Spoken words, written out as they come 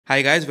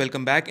Hi guys,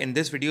 welcome back. In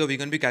this video, we're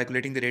going to be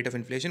calculating the rate of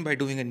inflation by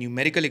doing a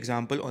numerical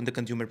example on the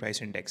consumer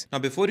price index. Now,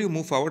 before you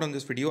move forward on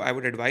this video, I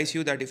would advise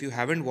you that if you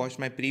haven't watched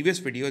my previous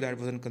video that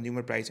was on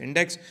consumer price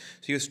index,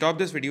 so you stop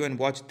this video and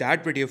watch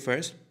that video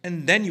first,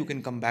 and then you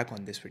can come back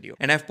on this video.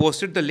 And I've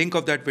posted the link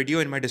of that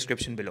video in my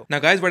description below. Now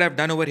guys, what I've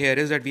done over here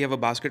is that we have a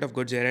basket of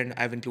goods here and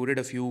I've included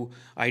a few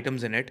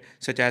items in it,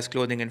 such as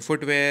clothing and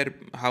footwear,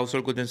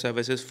 household goods and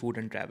services, food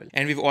and travel.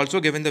 And we've also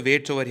given the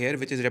weights over here,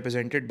 which is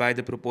represented by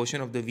the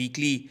proportion of the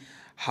weekly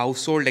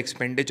household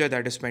expenditure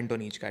that is spent on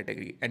each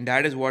category, and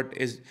that is what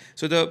is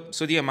so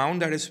the amount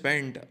that is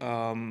spent,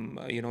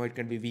 it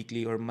can be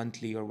weekly or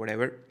monthly or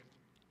whatever,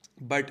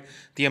 but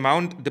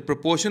the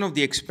proportion of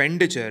the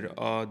expenditure,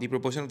 the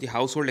proportion of the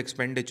household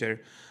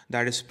expenditure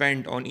that is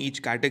spent on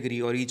each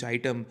category or each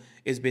item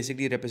is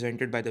basically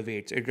represented by the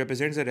weights. It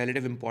represents the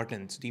relative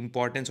importance, the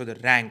importance or the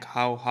rank,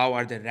 how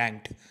are they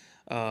ranked,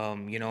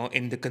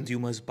 in the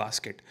consumer's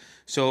basket.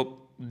 So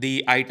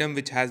the item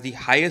which has the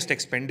highest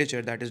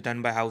expenditure that is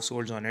done by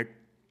households on it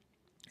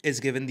is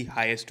given the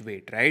highest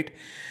weight, right?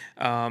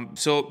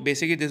 So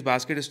basically this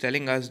basket is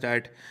telling us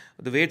that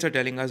the weights are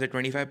telling us that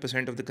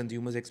 25% of the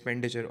consumer's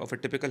expenditure of a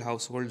typical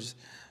household's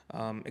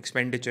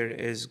expenditure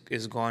is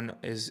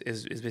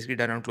basically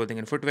done on clothing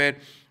and footwear,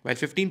 while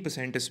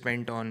 15% is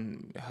spent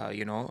on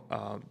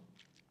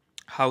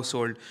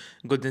household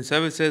goods and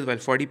services, while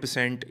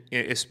 40%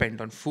 is spent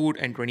on food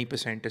and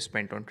 20% is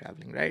spent on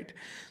traveling, right?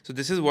 So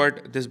this is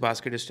what this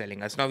basket is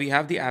telling us. Now we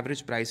have the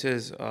average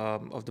prices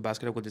of the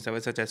basket of goods and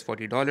services, such as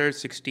 $40,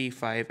 $60,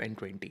 $5, and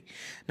 $20.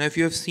 Now if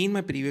you have seen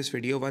my previous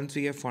video, once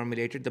we have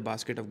formulated the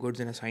basket of goods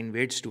and assigned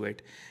weights to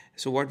it,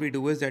 so what we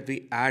do is that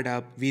we add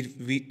up,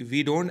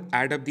 we don't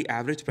add up the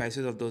average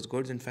prices of those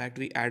goods. In fact,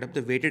 we add up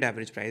the weighted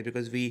average price,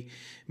 because we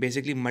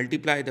basically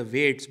multiply the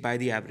weights by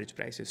the average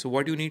prices. So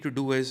what you need to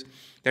do is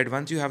that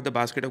once you have the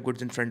basket of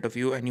goods in front of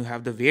you and you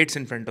have the weights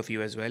in front of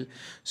you as well,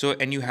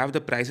 and you have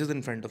the prices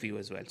in front of you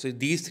as well. So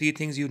these three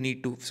things you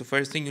need to, so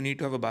first thing, you need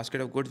to have a basket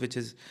of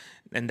goods,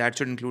 and that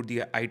should include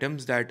the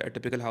items that a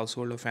typical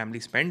household or family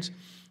spends,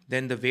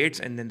 then the weights,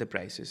 and then the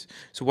prices.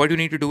 So what you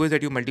need to do is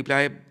that you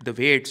multiply the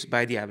weights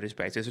by the average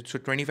prices. So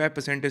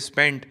 25% is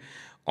spent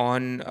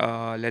on,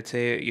 let's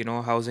say,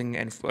 housing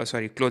and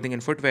clothing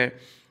and footwear.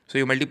 So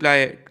you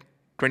multiply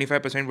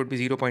 25% would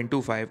be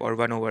 0.25 or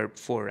 1 over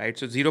 4, right?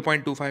 So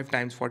 0.25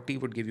 times 40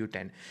 would give you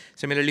 10.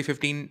 Similarly,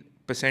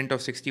 15%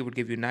 of 60 would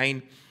give you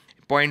 9.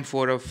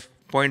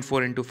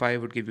 0.4 into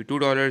 5 would give you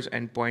 $2,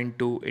 and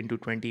 0.2 into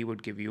 20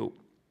 would give you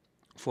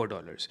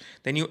 $4.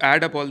 Then you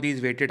add up all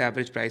these weighted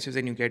average prices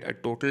and you get a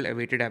total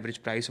weighted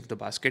average price of the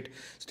basket.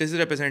 So this is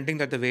representing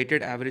that the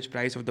weighted average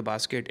price of the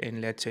basket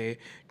in, let's say,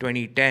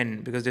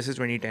 2010, because this is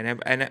 2010.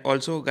 And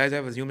also, guys,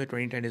 I've assumed that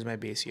 2010 is my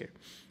base year,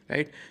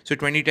 right? So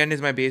 2010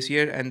 is my base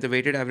year, and the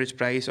weighted average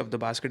price of the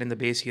basket in the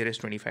base year is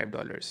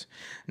 $25.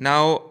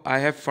 Now I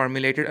have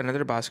formulated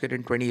another basket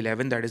in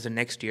 2011, that is the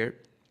next year.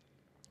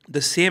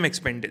 The same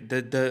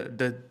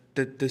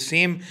the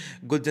same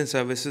goods and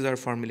services are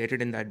formulated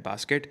in that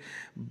basket,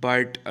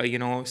 but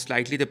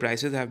slightly the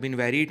prices have been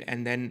varied,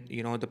 and then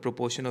the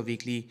proportion of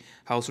weekly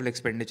household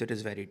expenditure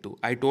is varied too.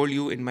 I told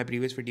you in my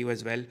previous video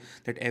as well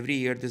that every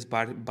year this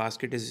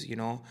basket is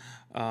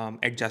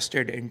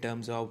adjusted in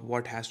terms of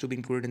what has to be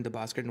included in the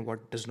basket and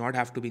what does not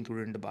have to be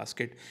included in the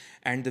basket,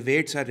 and the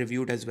weights are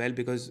reviewed as well,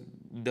 because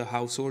the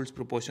household's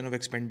proportion of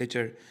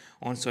expenditure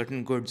on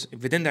certain goods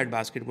within that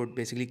basket would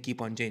basically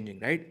keep on changing,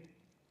 right?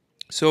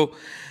 So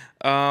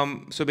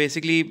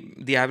basically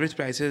the average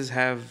prices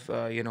have,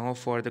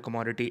 for the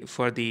commodity,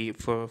 for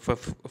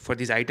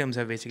these items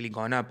have basically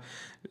gone up.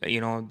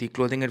 The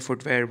clothing and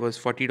footwear was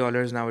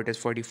 $40. Now it is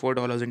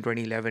 $44 in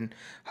 2011.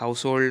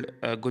 Household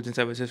goods and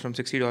services from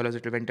 $60,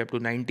 it went up to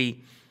 $90.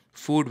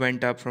 Food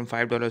went up from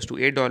 $5 to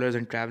 $8,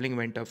 and traveling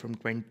went up from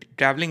 20.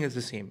 Traveling is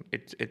the same.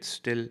 It's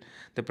still,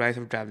 the price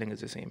of traveling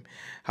is the same.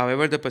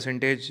 However, the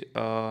percentage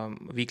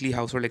weekly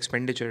household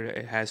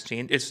expenditure has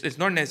changed. It's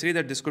not necessary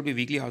that this could be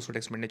weekly household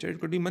expenditure. It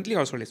could be monthly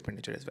household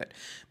expenditure as well.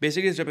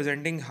 Basically, it's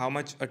representing how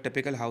much a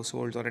typical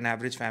household or an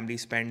average family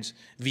spends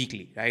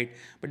weekly, right?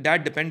 But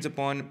that depends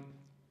upon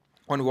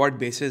on what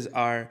basis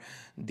are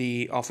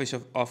the Office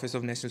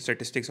of National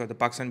Statistics or the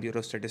Pakistan Bureau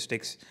of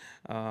Statistics,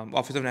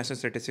 Office of National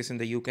Statistics in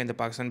the UK and the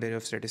Pakistan Bureau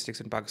of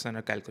Statistics in Pakistan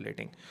are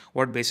calculating.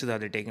 What basis are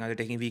they taking? Are they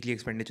taking weekly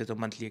expenditures or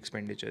monthly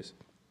expenditures?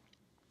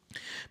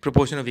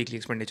 Proportion of weekly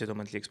expenditures or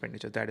monthly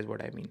expenditures, that is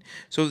what I mean.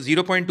 So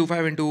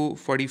 0.25 into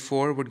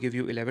 44 would give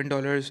you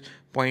 $11.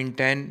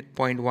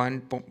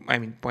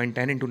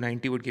 0.10 into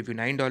 90 would give you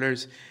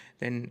 $9.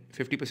 Then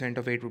 50%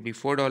 of it would be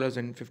 $4,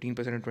 and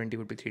 15% of 20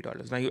 would be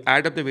 $3. Now you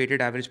add up the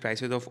weighted average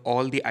prices of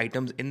all the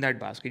items in that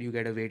basket, you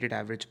get a weighted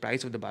average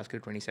price of the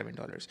basket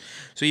 $27.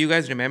 So you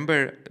guys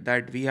remember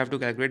that we have to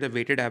calculate the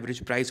weighted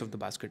average price of the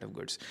basket of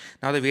goods.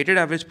 Now the weighted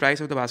average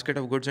price of the basket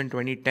of goods in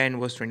 2010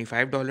 was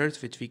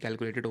 $25, which we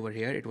calculated over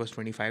here. It was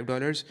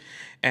 $25.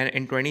 And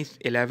in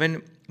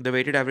 2011, the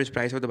weighted average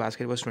price of the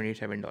basket was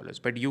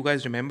 $27. But you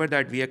guys remember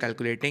that we are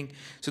calculating,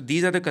 so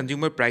these are the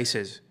consumer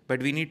prices,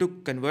 but we need to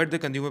convert the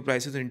consumer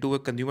prices into a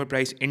consumer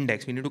price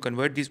index. We need to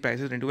convert these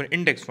prices into an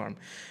index form.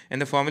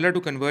 And the formula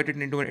to convert it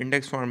into an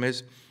index form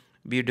is,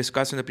 we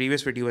discussed in the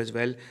previous video as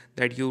well,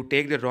 that you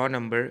take the raw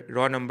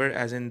number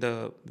as in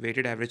the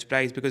weighted average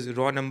price, because the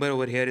raw number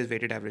over here is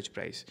weighted average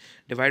price,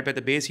 divide by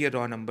the base year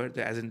raw number,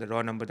 as in the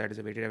raw number that is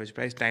the weighted average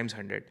price, times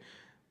 100.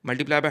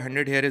 Multiply by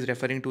 100 here is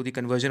referring to the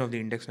conversion of the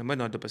index number,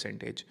 not the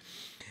percentage.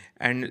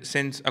 And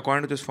since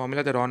according to this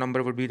formula, the raw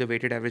number would be the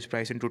weighted average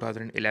price in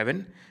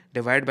 2011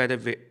 divided by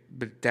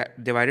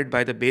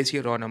the base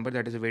year raw number,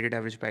 that is the weighted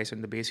average price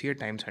in the base year,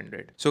 times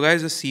 100. So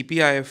guys, the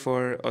CPI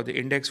or the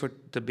index for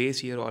the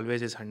base year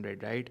always is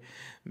 100, right?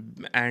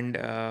 And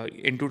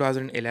in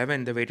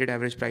 2011, the weighted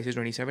average price is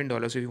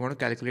 $27. So if you want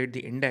to calculate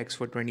the index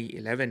for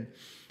 2011,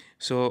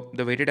 so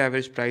the weighted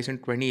average price in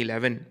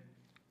 2011,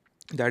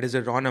 that is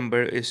the raw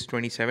number, is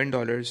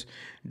 $27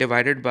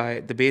 divided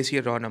by the base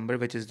year raw number,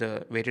 which is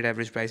the weighted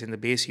average price in the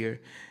base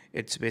year.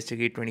 It's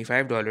basically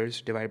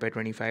 $25 divided by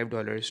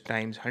 $25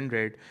 times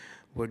 100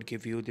 would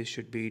give you, this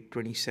should be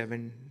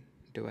 27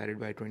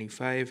 divided by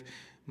 25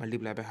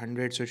 multiply by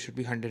 100, so it should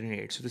be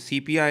 108. So the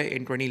CPI in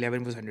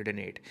 2011 was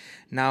 108.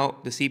 Now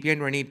the CPI in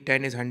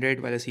 2010 is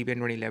 100, while the CPI in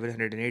 2011 is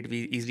 108.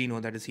 We easily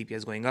know that the CPI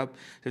is going up.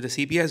 So if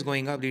the CPI is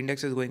going up, the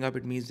index is going up,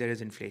 it means there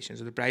is inflation.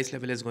 So the price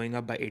level is going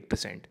up by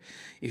 8%.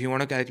 If you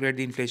want to calculate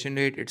the inflation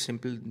rate, it's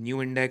simple: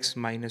 new index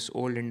minus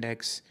old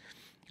index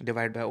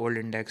divided by old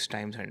index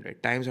times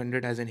 100. Times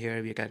 100, as in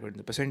here we are calculating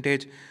the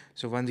percentage.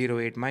 So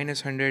 108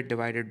 minus 100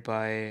 divided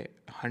by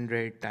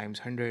 100 times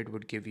 100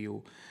 would give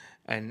you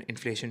an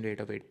inflation rate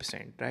of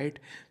 8%, right?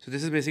 So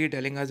this is basically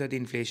telling us that the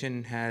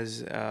inflation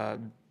has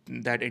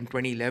that in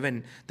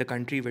 2011 the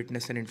country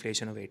witnessed an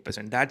inflation of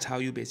 8%. That's how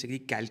you basically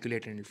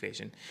calculate an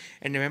inflation.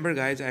 And remember,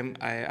 guys,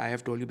 I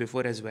have told you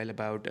before as well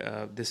about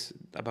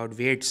about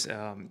weights.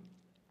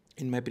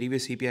 In my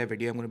previous CPI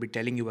video, I'm going to be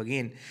telling you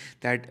again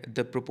that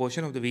the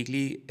proportion of the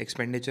weekly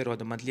expenditure or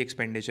the monthly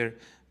expenditure,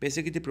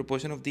 basically the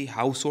proportion of the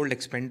household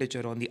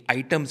expenditure on the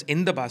items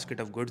in the basket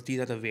of goods, these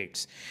are the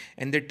weights.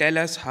 And they tell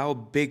us how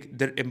big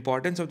the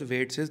importance of the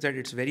weights is, that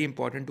it's very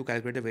important to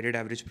calculate the weighted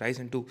average price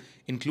and to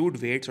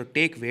include weights or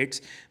take weights,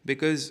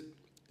 because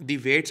the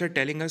weights are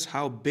telling us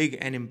how big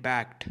an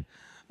impact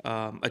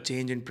a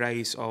change in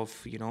price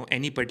of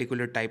any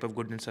particular type of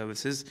goods and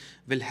services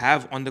will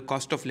have on the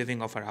cost of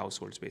living of our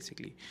households,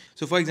 basically.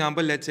 So for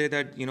example, let's say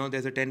that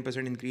there's a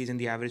 10% increase in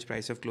the average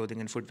price of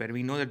clothing and footwear.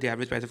 We know that the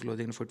average price of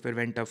clothing and footwear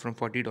went up from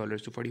 $40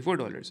 to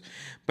 $44,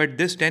 but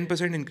this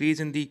 10% increase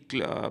in the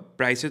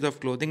prices of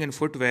clothing and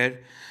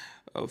footwear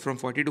from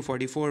 40 to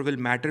 44 will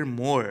matter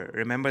more.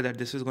 Remember that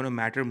this is going to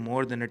matter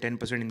more than a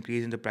 10%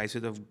 increase in the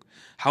prices of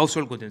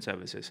household goods and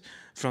services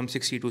from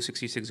 $60 to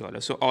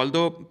 $66. So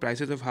although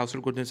prices of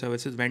household goods and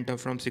services went up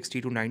from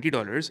 $60 to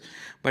 $90,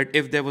 but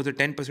if there was a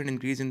 10%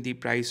 increase in the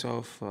price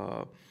of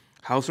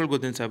household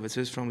goods and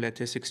services from, let's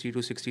say, $60 to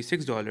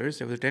 $66,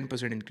 there was a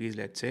 10% increase,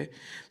 let's say.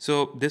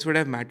 So this would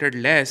have mattered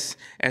less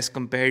as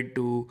compared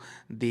to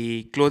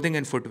the clothing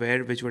and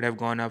footwear, which would have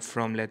gone up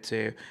from, let's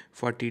say,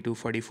 $40 to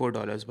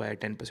 $44 by a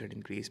 10%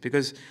 increase.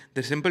 Because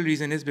the simple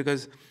reason is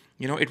because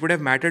it would have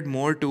mattered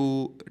more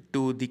to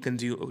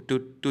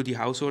the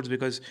households,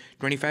 because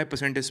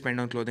 25% is spent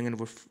on clothing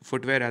and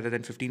footwear rather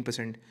than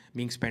 15%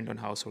 being spent on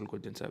household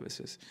goods and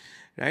services,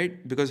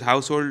 right? Because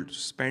households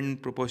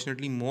spend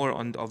proportionately more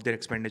of their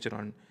expenditure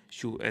on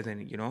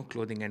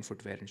clothing and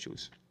footwear and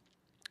shoes.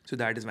 So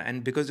that is why,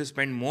 and because they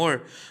spend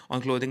more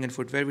on clothing and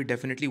footwear, we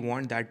definitely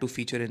want that to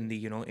feature in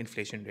the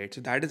inflation rate. So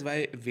that is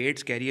why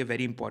weights carry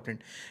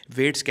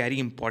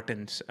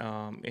importance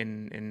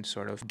in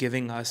sort of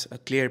giving us a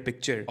clear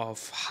picture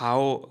of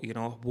how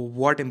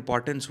what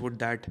importance would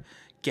that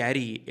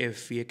carry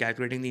if we are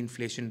calculating the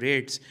inflation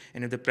rates,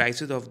 and if the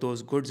prices of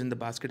those goods in the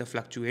basket are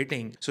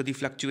fluctuating. So the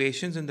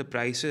fluctuations in the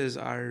prices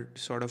are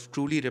sort of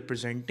truly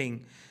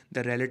representing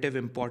the relative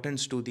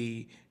importance to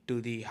the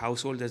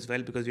household as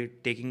well, because we're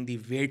taking the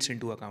weights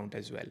into account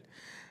as well,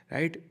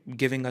 right?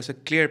 Giving us a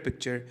clear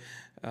picture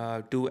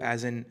to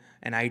as an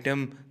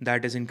item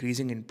that is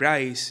increasing in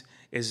price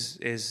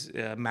is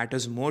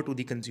matters more to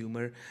the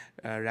consumer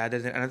rather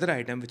than another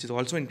item which is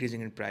also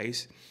increasing in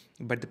price,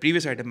 but the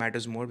previous item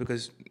matters more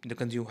because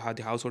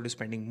the household is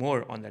spending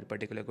more on that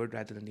particular good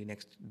rather than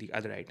the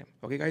other item.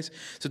 Okay, guys,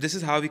 so this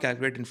is how we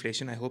calculate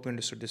inflation. I hope you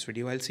understood this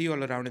video. I'll see you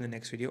all around in the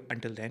next video.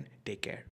 Until then, take care.